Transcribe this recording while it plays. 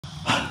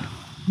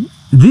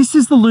This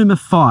is the Luma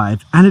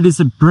 5, and it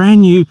is a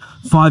brand new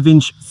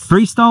 5-inch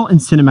freestyle and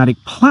cinematic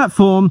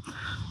platform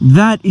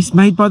that is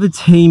made by the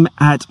team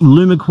at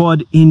Luma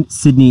Quad in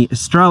Sydney,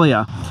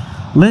 Australia.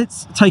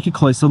 Let's take a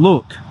closer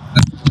look.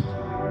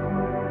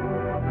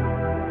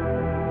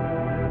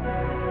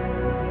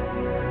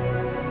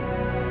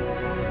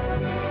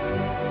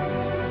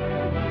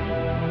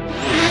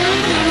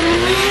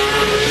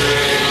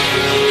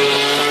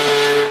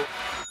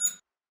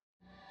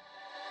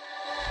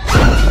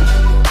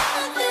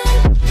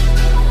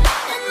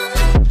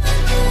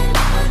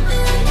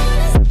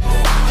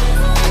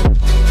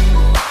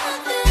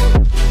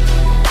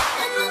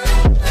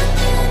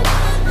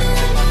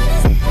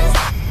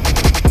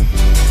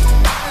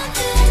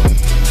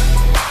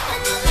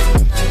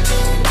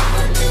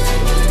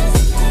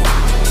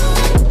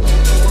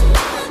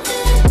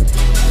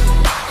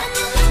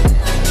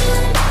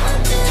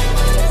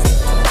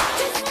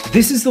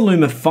 This is the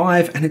Luma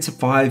 5, and it's a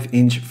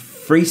 5-inch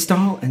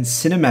freestyle and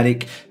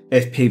cinematic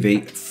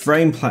FPV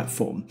frame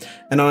platform.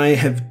 And I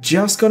have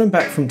just gotten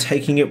back from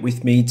taking it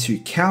with me to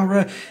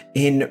Cowra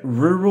in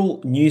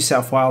rural New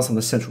South Wales on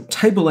the Central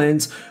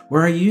Tablelands,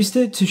 where I used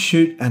it to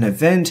shoot an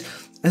event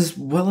as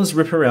well as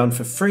rip around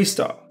for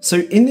freestyle. So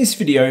in this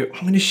video,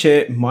 I'm going to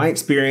share my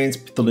experience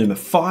with the Luma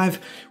 5,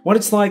 what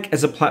it's like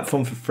as a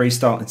platform for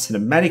freestyle and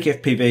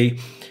cinematic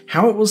FPV,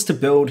 how it was to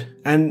build,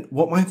 and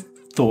what my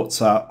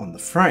thoughts are on the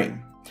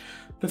frame.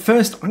 But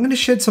first, I'm going to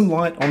shed some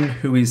light on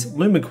who is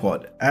Luma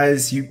Quad,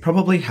 as you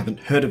probably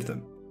haven't heard of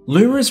them.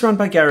 Luma is run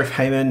by Gareth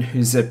Hayman,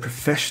 who's a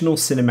professional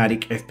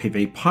cinematic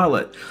FPV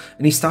pilot,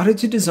 and he started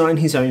to design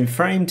his own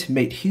frame to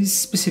meet his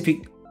specific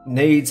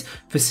needs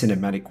for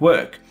cinematic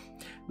work.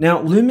 Now,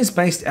 Luma is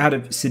based out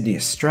of Sydney,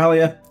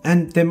 Australia,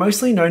 and they're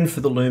mostly known for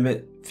the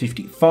Luma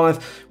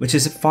 55, which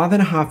is a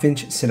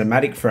 5.5-inch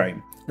cinematic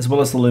frame, as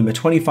well as the Luma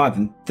 25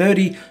 and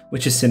 30,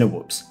 which is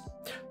Cinewhoops.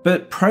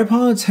 But pro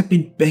pilots have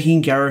been begging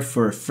Gareth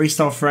for a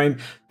freestyle frame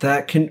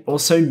that can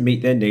also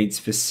meet their needs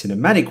for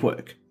cinematic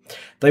work.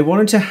 They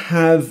wanted to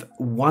have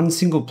one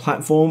single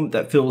platform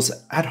that feels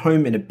at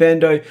home in a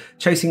bando,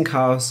 chasing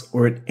cars,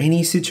 or at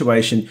any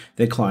situation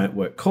their client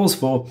work calls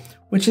for,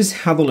 which is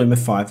how the Luma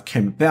 5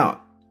 came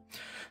about.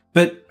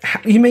 But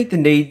how do you meet the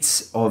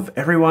needs of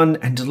everyone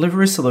and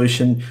deliver a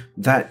solution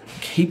that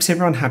keeps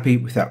everyone happy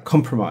without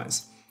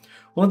compromise?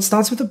 Well, it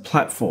starts with a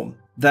platform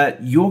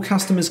that your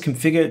customers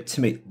configure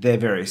to meet their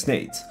various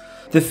needs.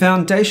 The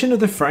foundation of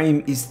the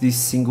frame is this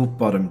single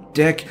bottom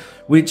deck,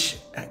 which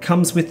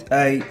comes with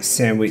a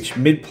sandwich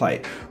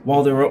mid-plate,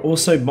 while there are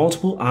also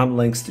multiple arm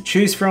lengths to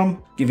choose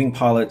from, giving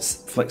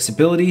pilots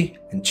flexibility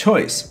and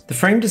choice. The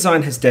frame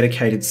design has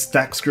dedicated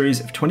stack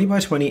screws of 20 by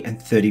 20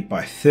 and 30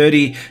 by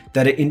 30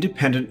 that are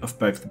independent of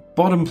both the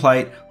bottom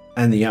plate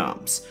and the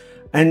arms.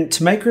 And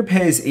to make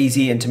repairs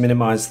easy and to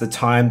minimize the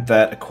time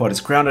that a quad is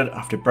grounded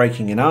after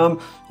breaking an arm,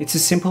 it's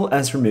as simple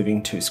as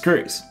removing 2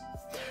 screws.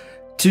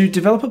 To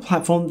develop a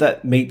platform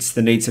that meets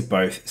the needs of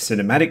both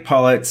cinematic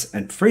pilots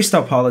and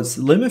freestyle pilots,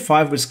 Luma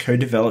 5 was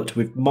co-developed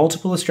with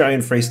multiple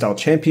Australian freestyle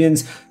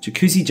champions,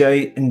 Jacuzzi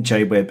J and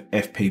J-Web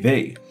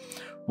FPV.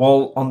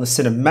 While on the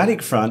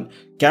cinematic front,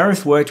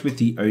 Gareth worked with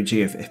the OG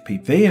of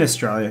FPV in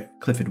Australia,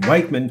 Clifford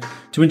Wakeman,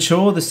 to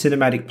ensure the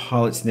cinematic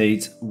pilot's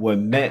needs were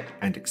met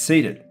and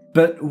exceeded.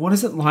 But what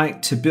is it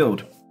like to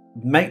build?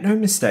 Make no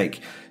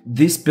mistake,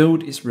 this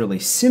build is really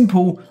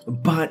simple,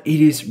 but it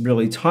is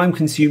really time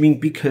consuming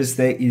because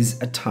there is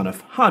a ton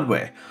of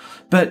hardware.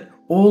 But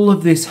all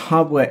of this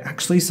hardware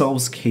actually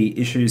solves key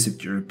issues of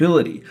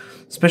durability,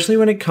 especially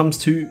when it comes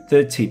to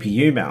the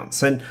TPU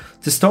mounts. And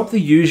to stop the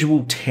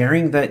usual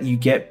tearing that you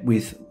get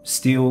with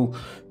steel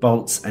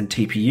bolts and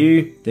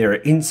TPU, there are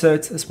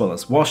inserts as well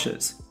as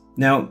washers.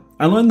 Now,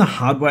 I learned the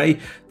hard way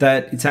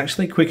that it's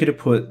actually quicker to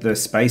put the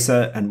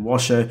spacer and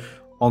washer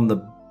on the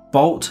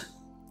bolt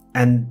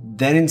and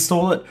then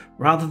install it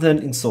rather than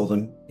install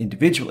them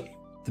individually.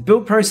 The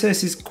build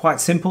process is quite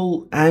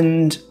simple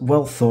and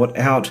well thought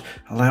out,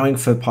 allowing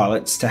for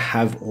pilots to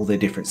have all their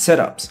different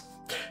setups.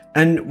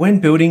 And when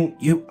building,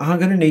 you are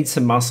going to need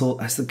some muscle,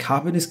 as the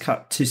carbon is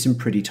cut to some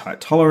pretty tight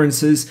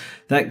tolerances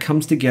that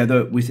comes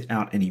together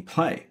without any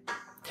play.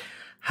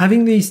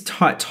 Having these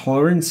tight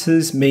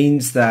tolerances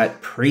means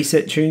that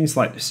preset tunes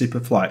like the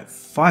Superfly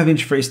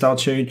 5-inch freestyle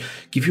tune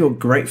give you a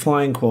great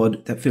flying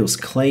quad that feels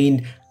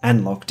clean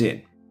and locked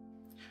in.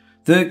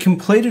 The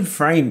completed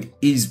frame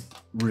is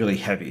really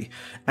heavy,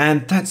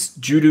 and that's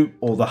due to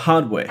all the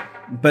hardware,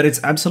 but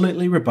it's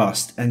absolutely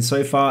robust, and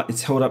so far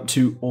it's held up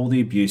to all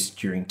the abuse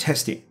during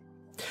testing.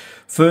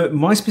 For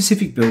my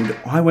specific build,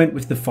 I went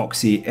with the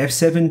Foxy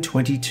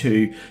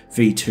F722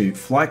 V2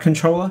 flight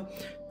controller,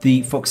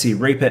 the Foxy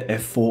Reaper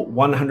F4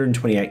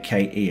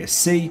 128K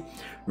ESC,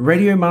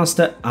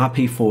 Radiomaster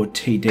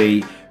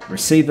RP4TD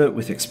receiver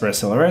with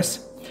Express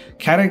LRS,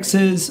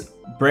 Cadex's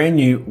brand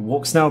new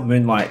Walksnail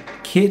Moonlight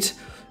kit,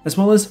 as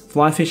well as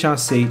Flyfish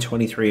RC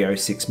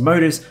 2306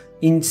 motors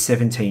in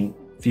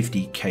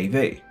 1750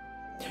 kV.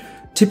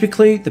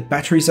 Typically, the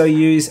batteries I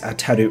use are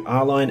Tadu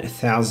R-Line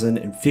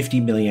 1050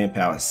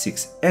 mAh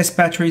 6S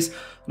batteries,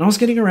 and I was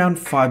getting around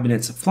 5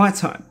 minutes of flight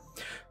time.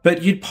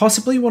 But you'd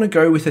possibly want to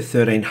go with a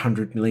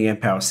 1300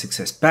 mAh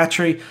success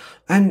battery,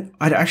 and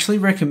I'd actually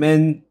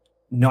recommend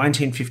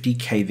 1950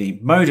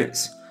 kV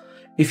motors.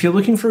 If you're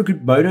looking for a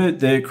good motor,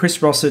 the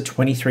Chris Rosser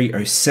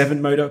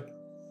 2307 motor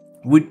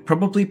would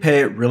probably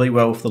pair really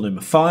well with the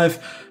Luma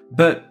 5,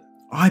 but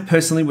I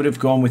personally would have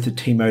gone with the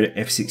T-Motor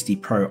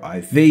F60 Pro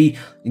IV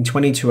in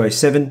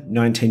 2207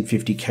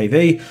 1950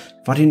 kV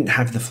if I didn't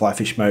have the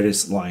Flyfish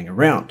motors lying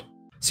around.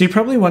 So you're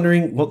probably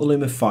wondering what the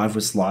Luma 5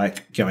 was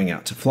like going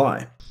out to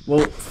fly.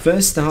 Well,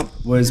 first up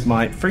was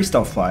my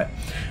freestyle flight.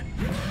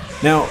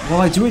 Now, while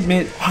I do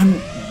admit I'm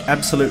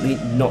absolutely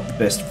not the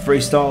best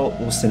freestyle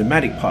or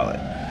cinematic pilot,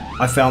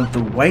 I found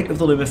the weight of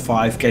the Luma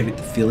 5 gave it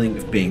the feeling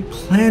of being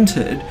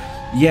planted,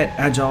 yet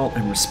agile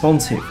and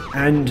responsive,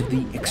 and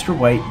the extra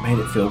weight made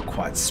it feel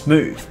quite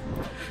smooth.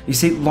 You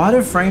see,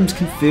 lighter frames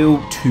can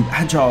feel too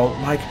agile,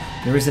 like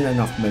there isn't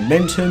enough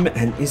momentum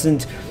and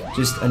isn't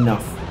just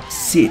enough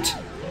sit.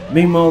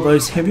 Meanwhile,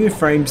 those heavier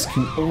frames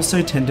can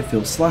also tend to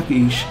feel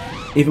sluggish,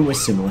 even with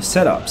similar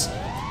setups.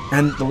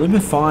 And the Luma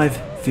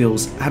 5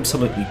 feels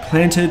absolutely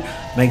planted,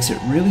 makes it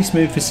really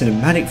smooth for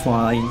cinematic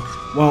flying,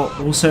 while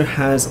also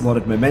has a lot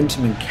of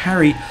momentum and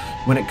carry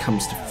when it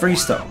comes to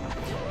freestyle.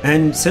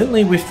 And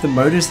certainly with the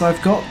motors that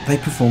I've got, they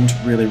performed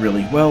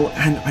really well,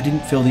 and I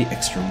didn't feel the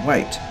extra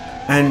weight.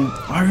 And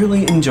I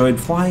really enjoyed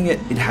flying it.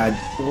 It had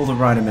all the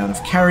right amount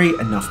of carry,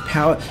 enough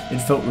power, it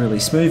felt really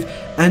smooth,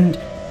 and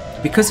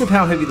because of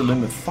how heavy the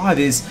Luma 5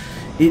 is,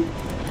 it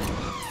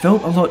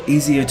felt a lot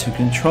easier to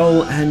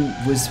control and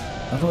was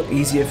a lot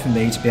easier for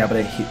me to be able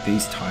to hit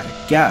these tighter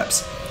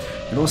gaps.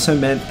 It also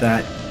meant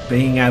that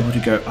being able to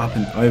go up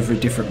and over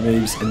different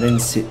moves and then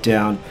sit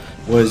down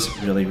was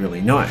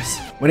really nice.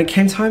 When it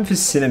came time for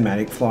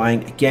cinematic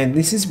flying, again,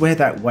 this is where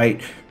that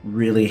weight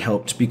really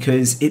helped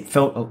because it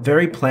felt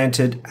very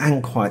planted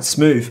and quite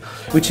smooth,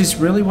 which is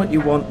really what you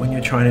want when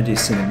you're trying to do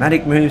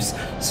cinematic moves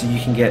so you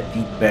can get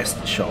the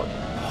best shot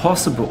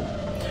possible.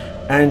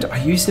 And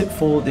I used it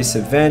for this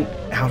event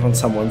out on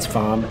someone's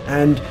farm,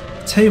 and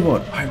I'll tell you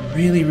what, I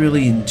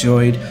really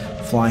enjoyed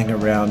flying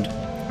around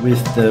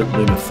with the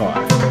Luma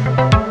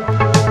 5.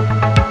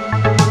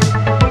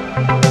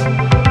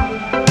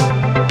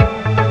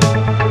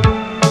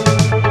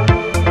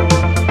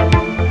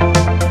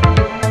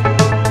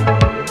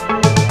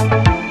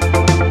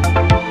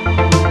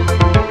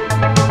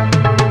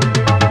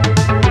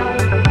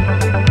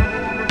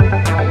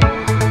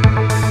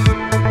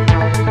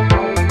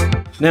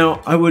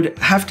 Now, I would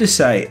have to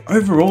say,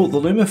 overall, the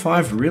Luma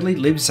 5 really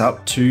lives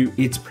up to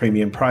its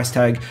premium price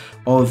tag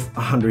of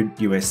 $100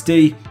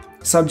 USD,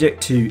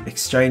 subject to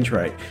exchange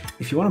rate.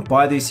 If you want to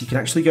buy this, you can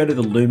actually go to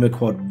the Luma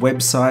Quad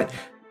website,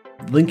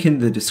 link in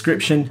the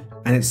description,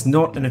 and it's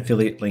not an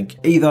affiliate link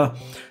either,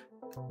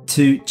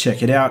 to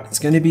check it out. It's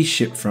going to be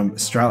shipped from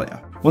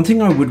Australia. One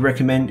thing I would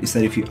recommend is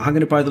that if you are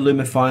going to buy the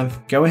Luma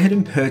 5, go ahead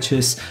and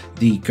purchase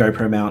the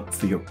GoPro mount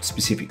for your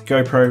specific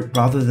GoPro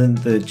rather than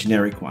the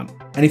generic one.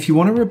 And if you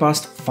want a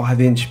robust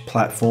 5-inch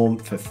platform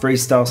for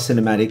freestyle,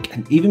 cinematic,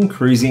 and even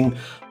cruising,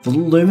 the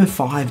Luma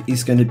 5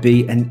 is going to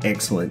be an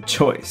excellent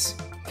choice.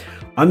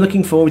 I'm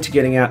looking forward to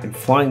getting out and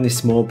flying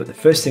this more, but the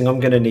first thing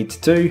I'm going to need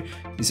to do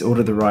is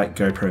order the right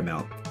GoPro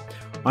mount.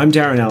 I'm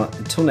Darren Allett.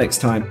 Until next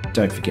time,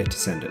 don't forget to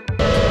send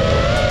it.